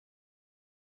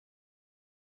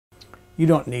You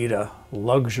don't need a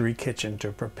luxury kitchen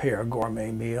to prepare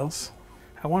gourmet meals.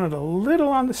 I wanted a little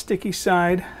on the sticky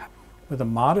side. With a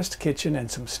modest kitchen and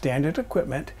some standard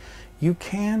equipment, you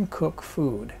can cook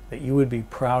food that you would be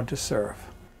proud to serve.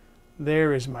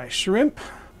 There is my shrimp.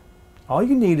 All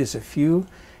you need is a few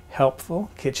helpful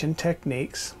kitchen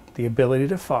techniques, the ability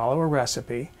to follow a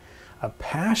recipe, a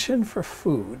passion for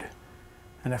food,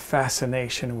 and a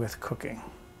fascination with cooking.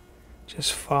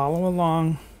 Just follow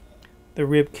along the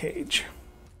rib cage.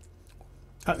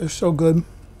 That is so good.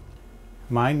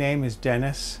 My name is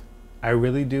Dennis. I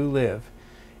really do live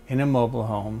in a mobile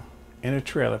home, in a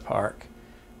trailer park,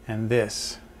 and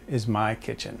this is my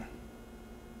kitchen.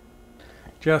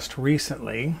 Just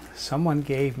recently, someone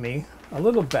gave me a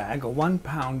little bag, a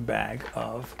 1-pound bag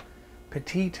of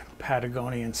petite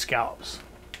Patagonian scallops.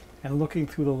 And looking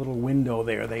through the little window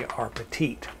there, they are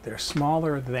petite. They're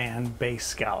smaller than base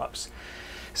scallops.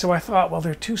 So I thought, well,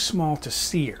 they're too small to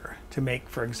sear, to make,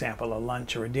 for example, a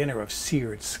lunch or a dinner of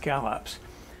seared scallops.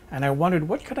 And I wondered,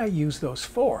 what could I use those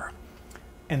for?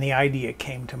 And the idea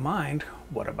came to mind,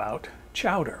 what about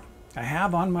chowder? I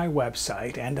have on my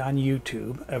website and on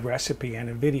YouTube a recipe and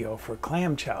a video for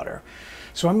clam chowder.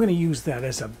 So I'm going to use that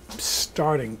as a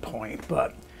starting point,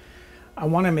 but I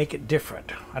want to make it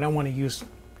different. I don't want to use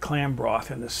clam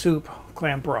broth in the soup,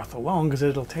 clam broth alone, because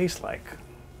it'll taste like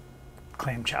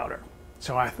clam chowder.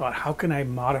 So I thought, how can I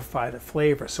modify the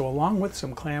flavor? So along with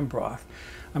some clam broth,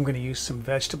 I'm going to use some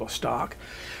vegetable stock.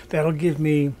 That'll give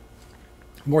me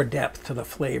more depth to the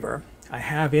flavor. I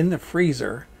have in the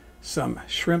freezer some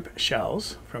shrimp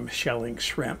shells from Shelling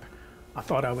Shrimp. I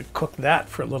thought I would cook that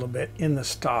for a little bit in the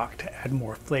stock to add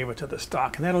more flavor to the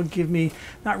stock, and that'll give me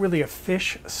not really a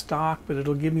fish stock, but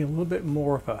it'll give me a little bit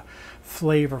more of a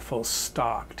flavorful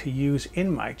stock to use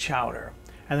in my chowder.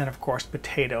 And then of course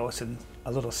potatoes, and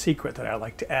a little secret that I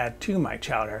like to add to my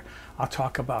chowder. I'll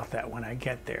talk about that when I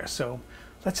get there. So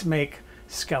let's make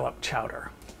scallop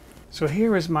chowder. So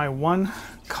here is my 1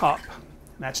 cup,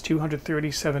 that's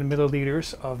 237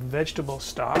 milliliters of vegetable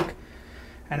stock.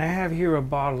 And I have here a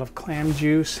bottle of clam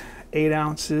juice, 8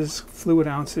 ounces, fluid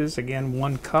ounces, again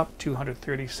 1 cup,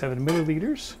 237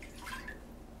 milliliters.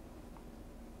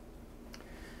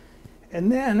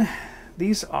 And then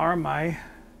these are my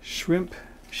shrimp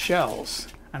shells.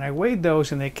 And I weighed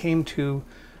those and they came to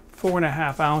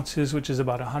 4.5 ounces, which is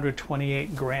about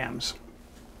 128 grams.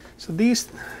 So these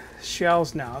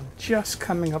shells now just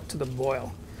coming up to the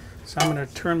boil. So I'm going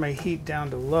to turn my heat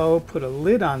down to low, put a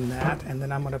lid on that, and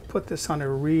then I'm going to put this on a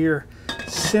rear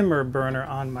simmer burner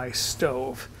on my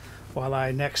stove while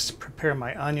I next prepare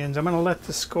my onions. I'm going to let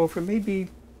this go for maybe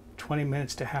 20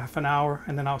 minutes to half an hour,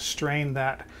 and then I'll strain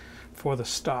that for the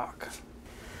stock.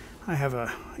 I have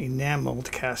a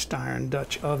enameled cast iron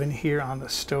Dutch oven here on the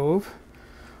stove,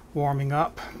 warming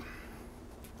up,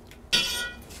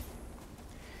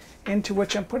 into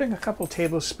which I'm putting a couple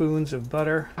tablespoons of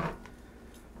butter.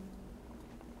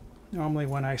 Normally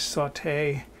when I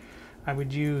saute, I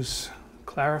would use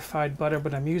clarified butter,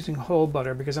 but I'm using whole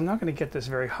butter because I'm not going to get this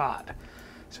very hot.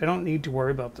 So I don't need to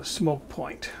worry about the smoke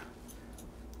point.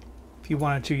 If you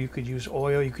wanted to, you could use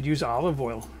oil, you could use olive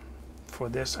oil for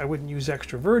this. I wouldn't use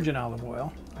extra virgin olive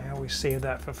oil. I always save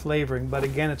that for flavoring, but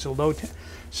again, it's a low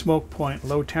smoke point,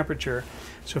 low temperature.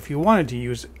 So if you wanted to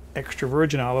use extra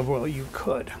virgin olive oil, you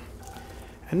could.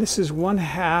 And this is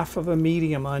 1/2 of a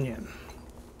medium onion,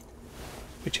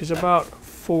 which is about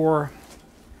 4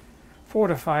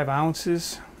 to 5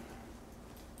 ounces.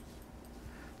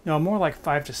 No, more like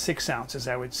 5 to 6 ounces,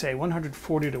 I would say,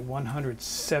 140 to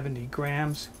 170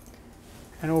 grams.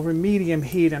 And over medium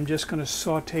heat, I'm just going to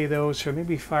saute those for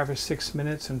maybe 5 or 6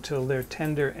 minutes until they're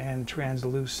tender and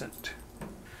translucent.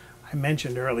 I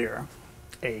mentioned earlier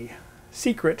a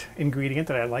secret ingredient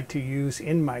that I like to use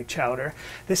in my chowder.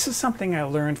 This is something I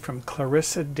learned from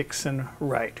Clarissa Dixon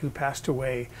Wright, who passed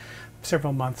away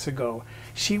several months ago.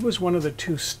 She was one of the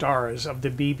 2 stars of the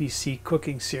BBC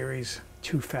cooking series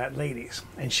Two Fat Ladies,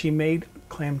 and she made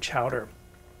clam chowder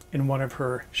in one of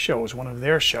her shows, one of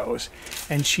their shows,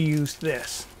 and she used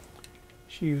this.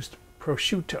 She used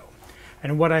prosciutto.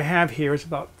 And what I have here is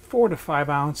about 4 to 5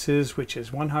 ounces, which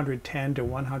is 110 to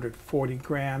 140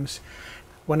 grams.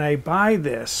 When I buy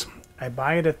this, I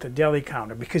buy it at the deli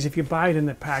counter, because if you buy it in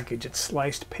the package, it's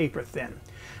sliced paper thin.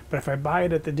 But if I buy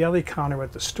it at the deli counter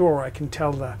at the store, I can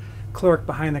tell the clerk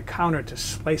behind the counter to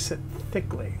slice it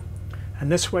thickly.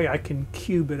 And this way I can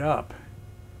cube it up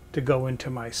to go into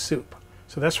my soup.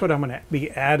 So that's what I'm going to be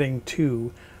adding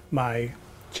to my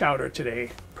chowder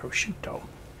today, prosciutto.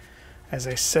 As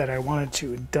I said, I wanted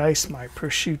to dice my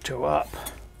prosciutto up.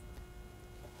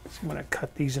 So I'm going to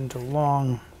cut these into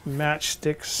long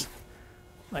matchsticks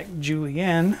like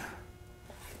julienne.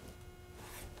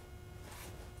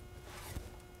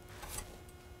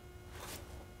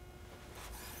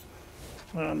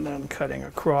 And then cutting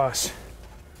across.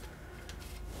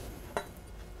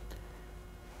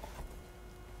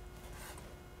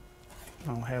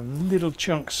 I'll have little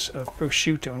chunks of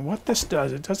prosciutto. And what this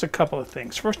does, it does a couple of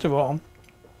things. First of all,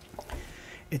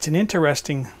 it's an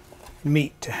interesting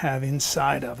meat to have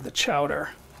inside of the chowder.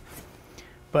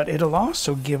 But it'll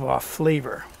also give off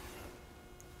flavor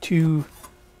to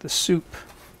the soup.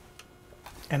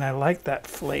 And I like that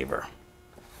flavor.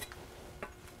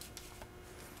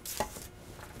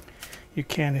 You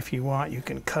can, if you want, you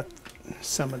can cut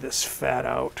some of this fat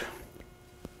out.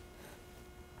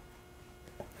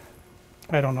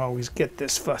 I don't always get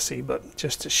this fussy, but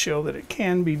just to show that it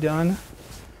can be done.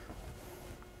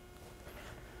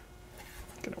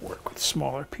 I'm gonna work with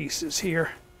smaller pieces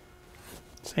here.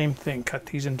 Same thing, cut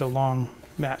these into long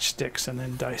matchsticks and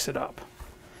then dice it up.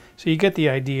 So you get the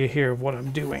idea here of what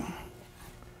I'm doing.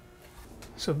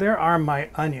 So there are my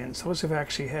onions. Those have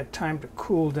actually had time to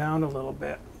cool down a little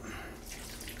bit.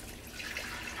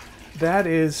 That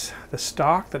is the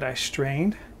stock that I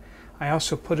strained. I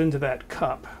also put into that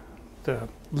cup the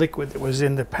liquid that was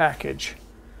in the package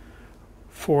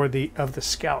of the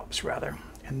scallops rather.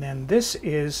 And then this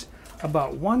is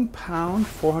about 1 pound,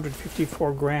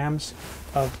 454 grams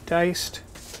of diced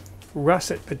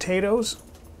russet potatoes.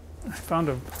 I found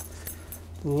a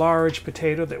large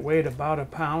potato that weighed about a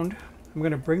pound. I'm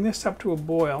going to bring this up to a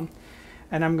boil,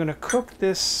 and I'm going to cook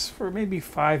this for maybe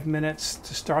 5 minutes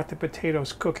to start the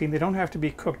potatoes cooking. They don't have to be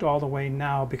cooked all the way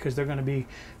now because they're going to be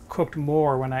cooked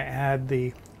more when I add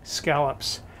the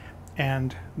scallops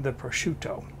and the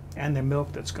prosciutto and the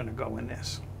milk that's going to go in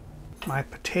this. My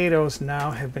potatoes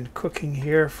now have been cooking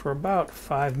here for about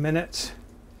 5 minutes.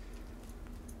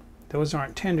 Those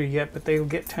aren't tender yet, but they'll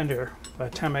get tender by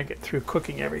the time I get through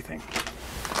cooking everything.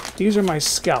 These are my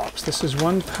scallops. This is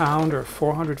 1 pound or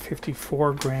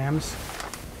 454 grams.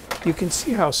 You can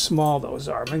see how small those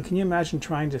are. I mean, can you imagine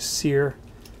trying to sear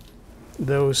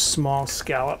those small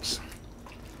scallops?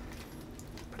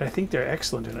 But I think they're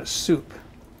excellent in a soup.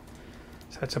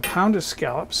 So that's a pound of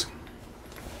scallops.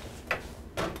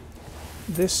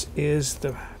 This is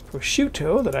the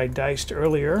prosciutto that I diced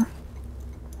earlier.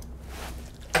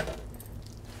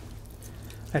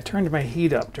 I turned my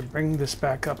heat up to bring this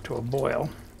back up to a boil.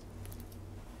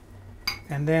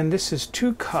 And then this is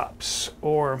 2 cups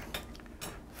or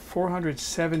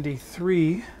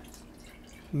 473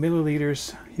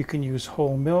 milliliters. You can use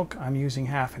whole milk. I'm using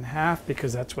half and half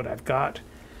because that's what I've got.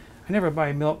 I never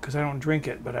buy milk because I don't drink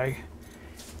it, but I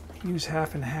use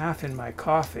half and half in my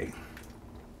coffee.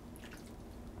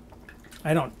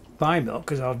 I don't buy milk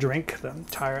because I'll drink the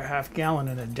entire half gallon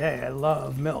in a day. I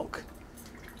love milk,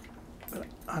 but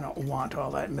I don't want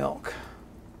all that milk.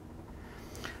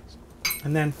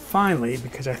 And then finally,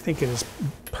 because I think it is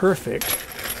perfect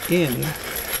in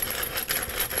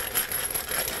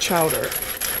chowder,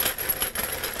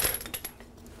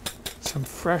 some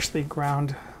freshly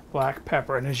ground black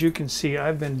pepper. And as you can see,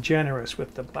 I've been generous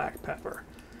with the black pepper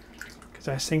because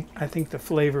I think the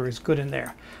flavor is good in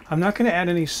there. I'm not going to add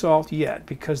any salt yet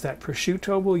because that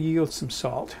prosciutto will yield some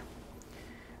salt.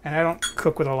 And I don't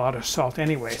cook with a lot of salt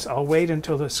anyways. I'll wait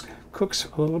until this cooks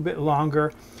a little bit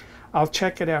longer. I'll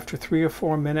check it after 3 or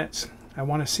 4 minutes. I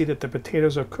want to see that the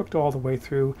potatoes are cooked all the way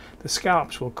through. The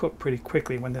scallops will cook pretty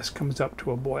quickly when this comes up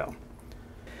to a boil.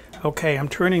 Okay, I'm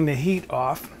turning the heat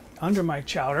off under my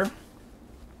chowder.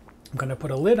 I'm going to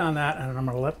put a lid on that and I'm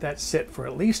going to let that sit for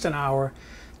at least an hour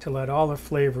to let all the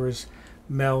flavors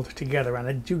meld together. And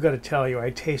I do got to tell you, I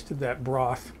tasted that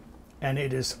broth and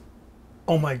it is,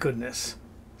 oh my goodness,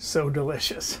 so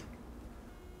delicious.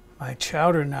 My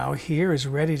chowder now here is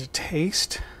ready to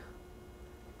taste.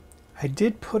 I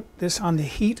did put this on the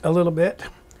heat a little bit.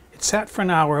 It sat for an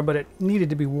hour, but it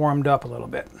needed to be warmed up a little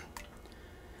bit.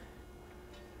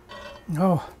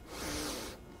 Oh,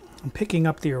 I'm picking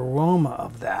up the aroma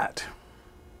of that.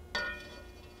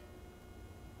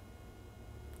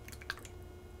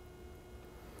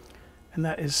 And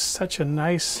that is such a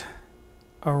nice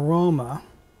aroma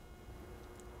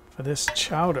for this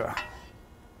chowder.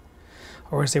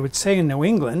 Or as they would say in New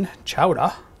England,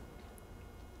 chowder.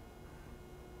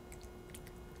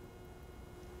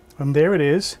 And there it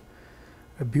is,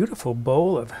 a beautiful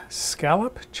bowl of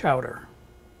scallop chowder.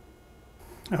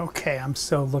 Okay, I'm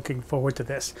so looking forward to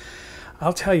this.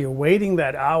 I'll tell you, waiting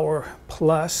that hour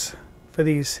plus for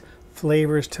these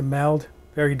flavors to meld,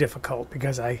 very difficult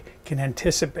because I can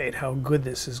anticipate how good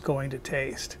this is going to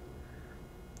taste.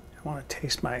 I want to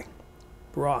taste my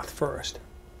broth first.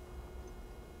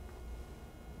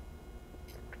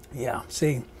 Yeah,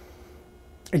 see,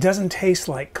 it doesn't taste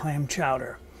like clam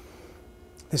chowder.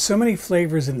 There's so many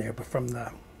flavors in there, but from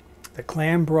the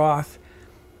clam broth,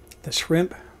 the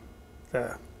shrimp,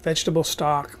 the vegetable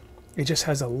stock. It just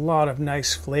has a lot of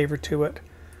nice flavor to it.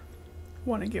 I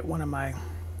want to get one of my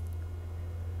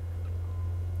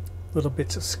little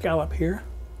bits of scallop here.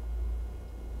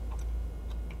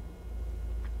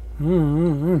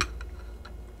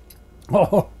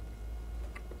 Oh,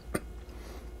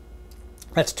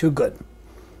 that's too good.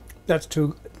 That's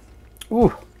too,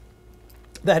 ooh,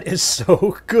 that is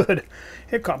so good.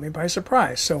 It caught me by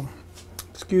surprise. So,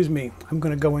 excuse me, I'm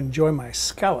going to go enjoy my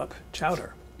scallop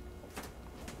chowder.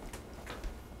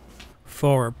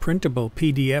 For a printable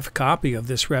PDF copy of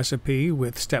this recipe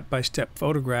with step-by-step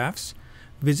photographs,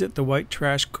 visit the White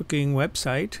Trash Cooking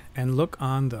website and look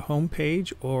on the home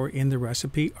page or in the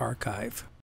recipe archive.